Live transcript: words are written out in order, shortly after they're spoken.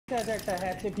আছে একটা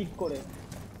হ্যাচে ঠিক করে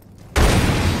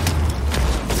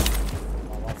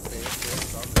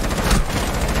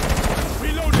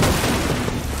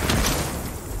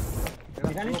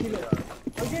এখানে ছিল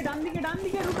ওই যে ডান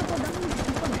দিকে রুটে তো ডান দিকে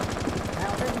পিছনে হ্যাঁ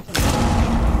ওটাই পিছনে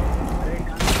আরে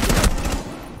ডান দিকে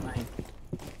নাই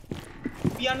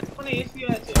পিয়ানো কোনে এসি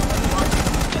আছে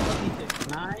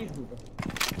নাইস রুটে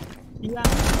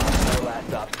পিয়ানো লাস্ট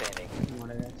স্টপ স্ট্যান্ডিং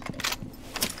মরে গেছে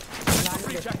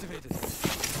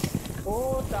ও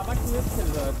আবার টুয়েস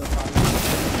খেলবে হয়তো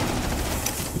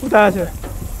কোথায় আছে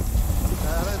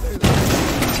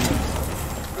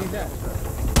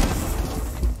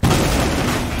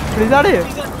ফ্রিজারে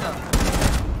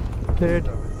ডেড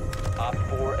Op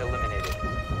 4 eliminated.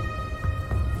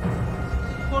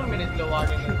 কোন মেরে দিল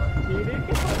ওয়ার্ডেন এর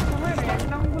কি সময়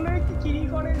র‍্যান্ডম গুলো কি চিরি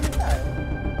করে যেটা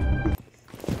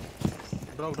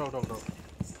ড্রপ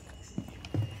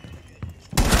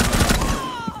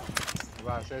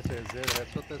বাস এসে যে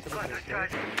রেসোতে ছিল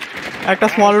একটা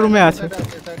স্মল রুমে আছে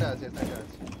এটা আছে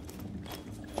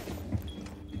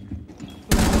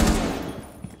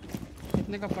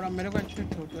कितने का पड़ा मेरे को एक्चुअली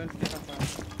 12 का पड़ा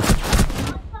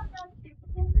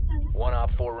 1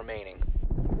 Op 4 remaining.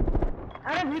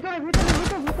 আরে ভিতরে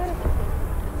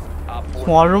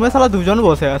স্মল রুমে শালা দুজন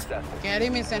বসে আছে कैरी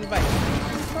में सेंड भाई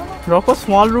রকো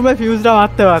স্মল রুমে ফিউজটা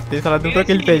মারতে পারতি শালা দুটো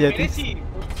কিল পেয়ে যেতি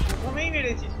প্রথমেই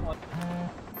মেরেছি স্মল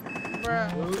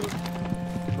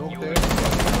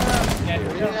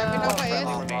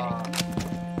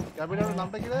ক্যাপিটালের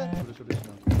নামটা কি রে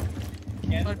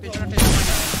और पिछला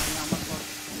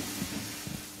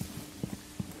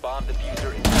Bomb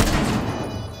diffuser in.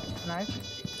 Nice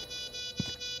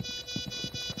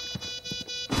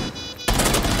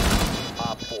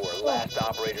Op 4 last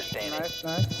operator standing. Nice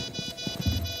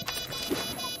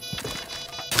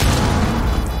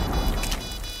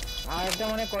আর এটা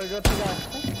মানে করিডোর থেকে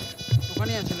আসছে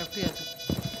ওখানে আছে লেফটে আছে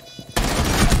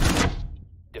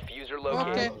Diffuser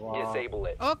located. Disable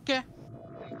it. Okay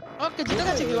জিতে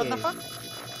গেছে কি কথা পা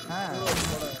হ্যাঁ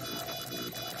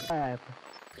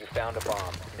You found a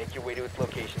bomb. Make your way to its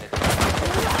location and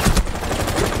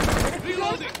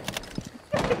reloading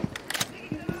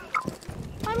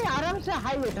আমি আরামসে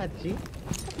হাই ওঠাচ্ছি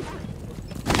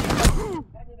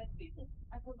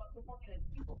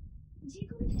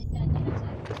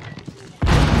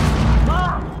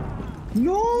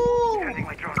নো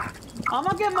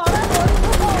আমাকে মারা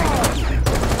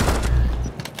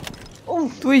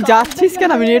তুই যাচ্ছিস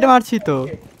কেন আমি নেট মারছি তো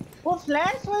ও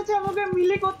ফ্ল্যাশ হয়েছে আমাকে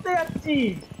মিলে করতে যাচ্ছি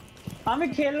আমি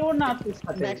খেলবো না তোর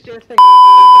সাথে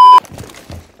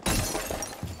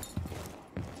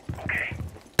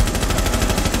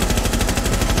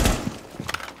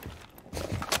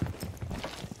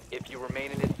if you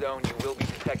remain in this zone, you will be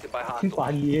detected by hostiles.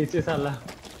 পালিয়েছে শালা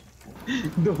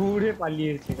দৌড়ে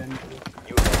পালিয়েছে কেন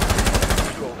You have entered the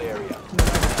controlled area.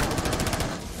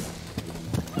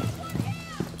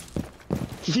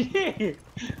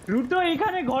 Ruto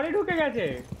এখানে ঘরে ঢুকে গেছে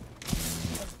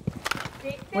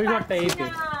ওই ঘরটা এসে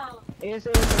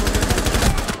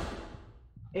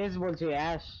এস বলছে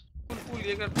অ্যাশ फुल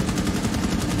ये कर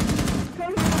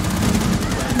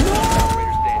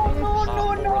Operator standing. Op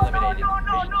 4 eliminated.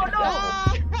 Mission successful.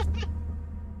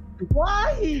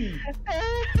 Why?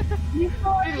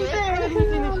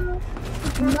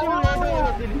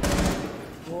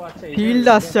 ও আচ্ছা ফিল্ড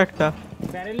আসছে একটা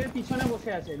ব্যারেলের পিছনে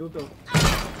বসে আছে রুটো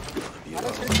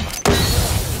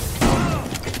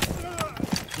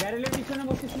ব্যারেলের পিছনে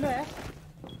বসেছিল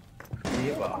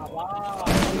বাবা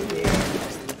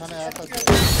এখানে আছে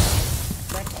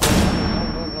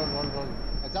রোল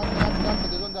যাচ্ছে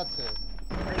দুজন যাচ্ছে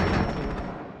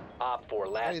Op 4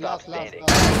 last stop last standing.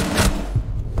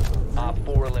 Op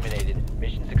 4 eliminated.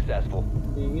 Mission successful.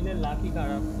 ডেভিলের lucky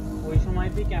খারাপ ওই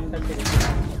সময়তেই ক্যাম্পটা ছেড়েছে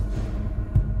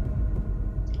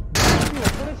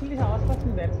ওপরে ছিলিস আওয়াজ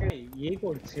পাচ্ছিস ব্যাকে ইয়ে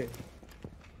করছে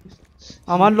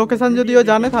আমার লোকেশন যদিও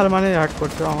জানে তার মানে হ্যাক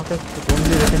করছে আমাকে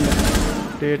বন্দি রেখে নেয়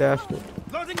ডেড অ্যাশ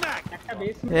একটা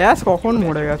বেস অ্যাশ কখন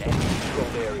মরে গেছে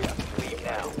Controlled area. Leave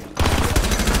now.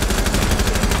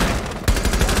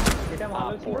 এটা ভালো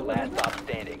Op ছিল 4 last stop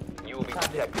standing. You will be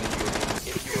detected.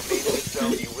 If you remain in this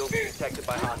zone, you will be detected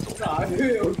by hostiles.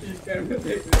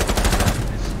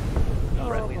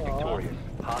 Friendly is victorious.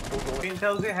 Hostiles will Prince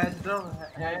হাউসে hash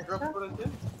drop করেছে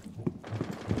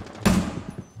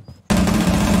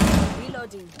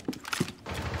Reloading.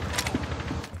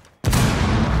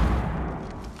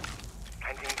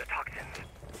 planting the toxins.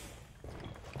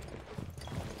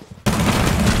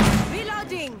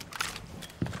 Reloading.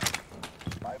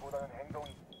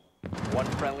 One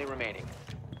friendly remaining.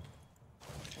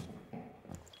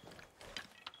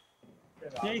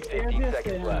 15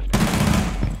 seconds left.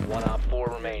 One Op 4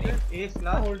 remaining. Ace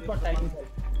last. Hold for time.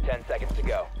 10 seconds to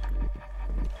go.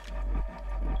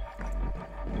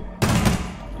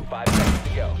 5 seconds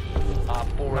to go. Op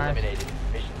 4 eliminated.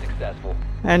 Mission successful.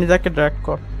 And যাকে drag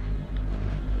কর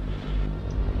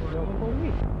যখন করবি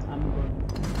আমি করব।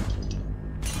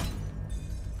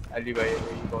 আলী ভাই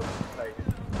এই বল সাইডে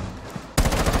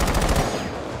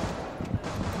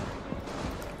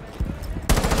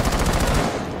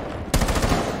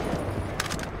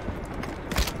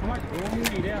আমার ড্রোন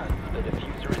নেই রে আর। The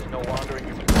diffuser is no longer in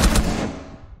your possession.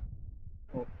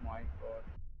 O my god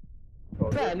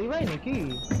ওটা আলী ভাই নাকি?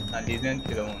 না লিজেন্ড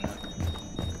ছিল মনে হয়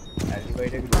আলী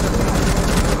ভাইটা কি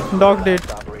dog dead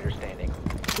Last operator standing.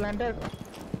 Planter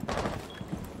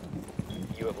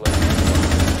You have left.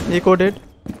 Eco dead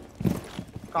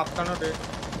কাফকানো day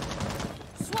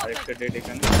আরেকটা ডেড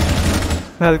এখানে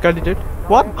Valkyrie dead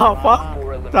what half a Op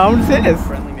 4 eliminated. Round শেষ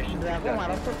Friendly mission দেখো successful.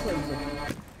 মারাত্মক চলছে।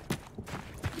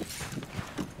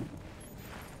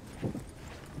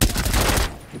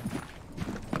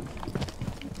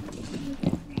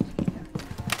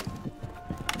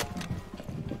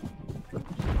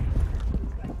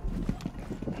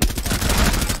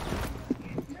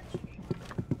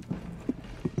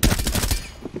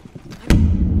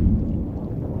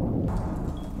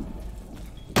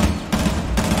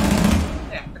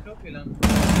 একটাও পেলাম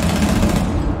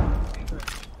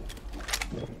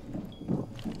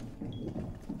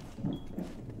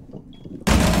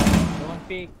Don't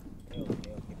pick.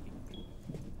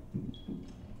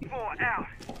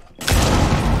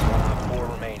 Op 4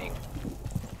 remaining.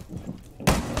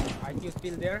 Are you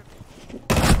still there?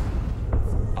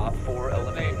 Op 4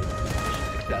 eliminated. Mission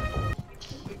successful.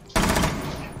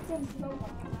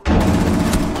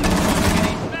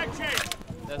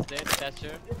 That's dead.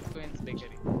 Thatcher. Queen's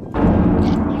Bakery.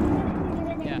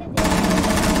 Yeah.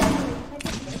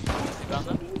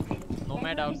 Sigana.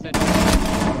 Nomad outside.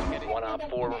 Bakery. 1 Op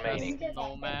 4 remaining.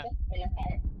 Nomad.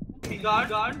 guard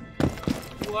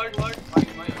what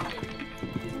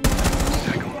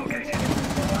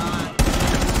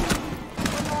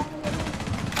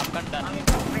Upkan done.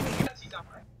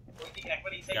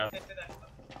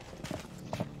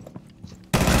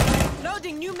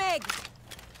 Loading new mag.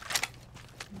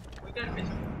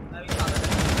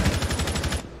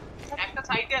 একটা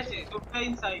সাইডে আছে দুটো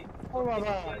inside ও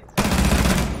বাবা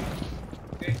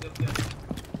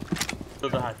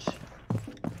দুটো hatch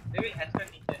level হ্যাচটা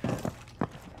নিচে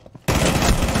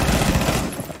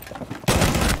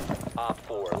Op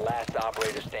 4, last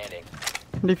operator standing.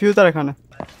 Diffuser এখানে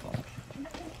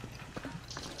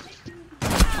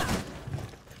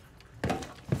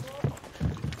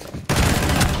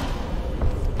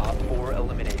Op 4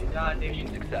 eliminated. Yeah, Mission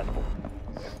successful.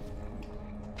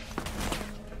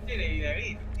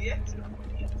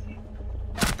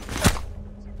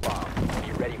 Bomb. Be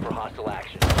ready for hostile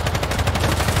action.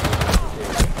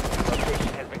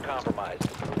 Location has been compromised.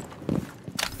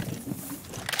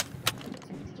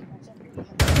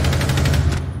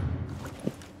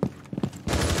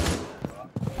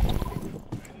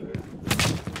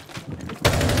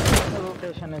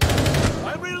 রোটেশনে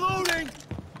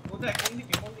কোথায় কোন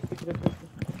দিকে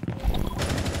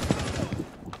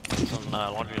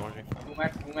Laundry.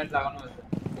 মুভমেন্ট লাগানো আছে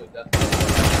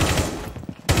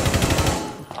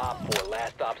Op 4,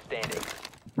 last stop standing.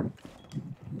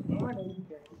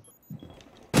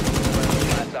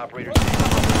 Last operator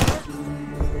standing.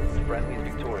 Friendly is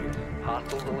victorious.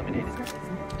 Hostiles eliminated.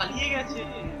 পালিয়ে গেছে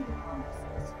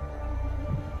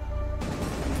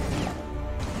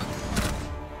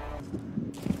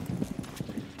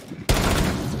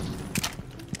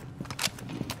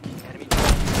Enemy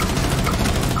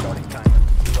starting timer.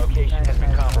 Location has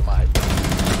been compromised.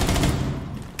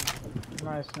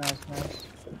 Nice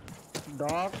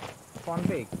dog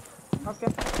config ওকে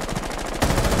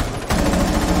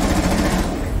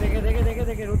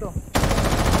দেখে Ruto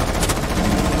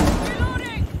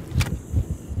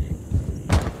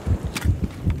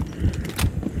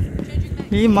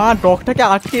এই মা ডগটাকে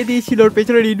আটকে দিয়েছিল ওর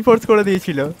পেছনে রিইনফোর্স করে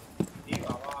দিয়েছিল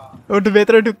ওর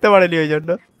ভেতরে ঢুকতে পারেনি ওই জন্য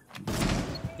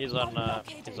He's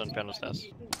on piano stairs.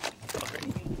 Okay.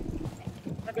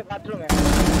 ওকে বাথরুমে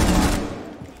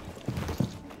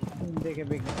দেখে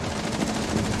big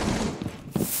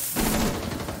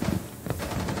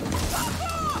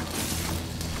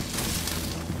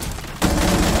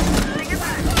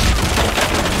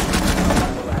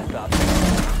Last stop.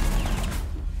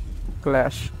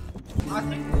 Clash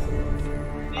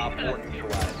Op 4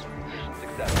 neutralized. Mission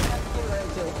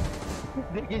successful.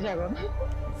 দেখিস এখন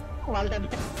মালটা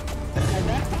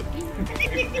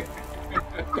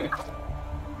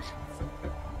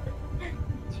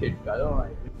ছিটকালো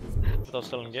ভাই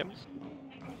Still in game?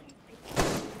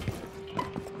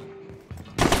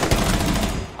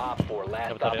 Op 4,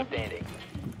 last stop standing.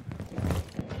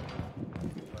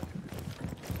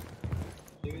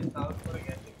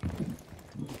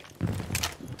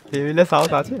 টেবিলে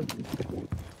সাউথ আছে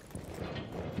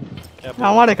Yeah,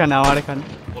 আমার এখানে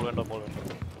Full window. Full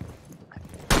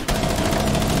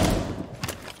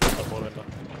window.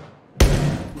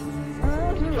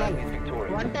 Friendly is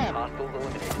victorious. Hostiles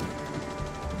eliminated.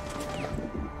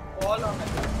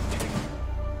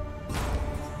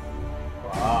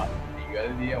 वाह निकल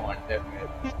दिया वन टैप में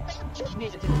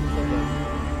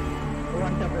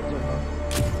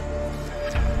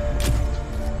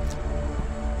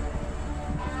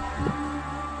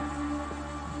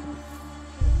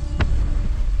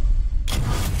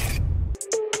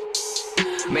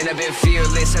Man, I've been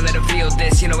fearless, I let him feel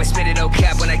this. You know I spit it, no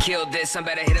cap when I kill this. I'm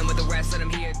better hit him with the rest, let him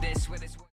hear this.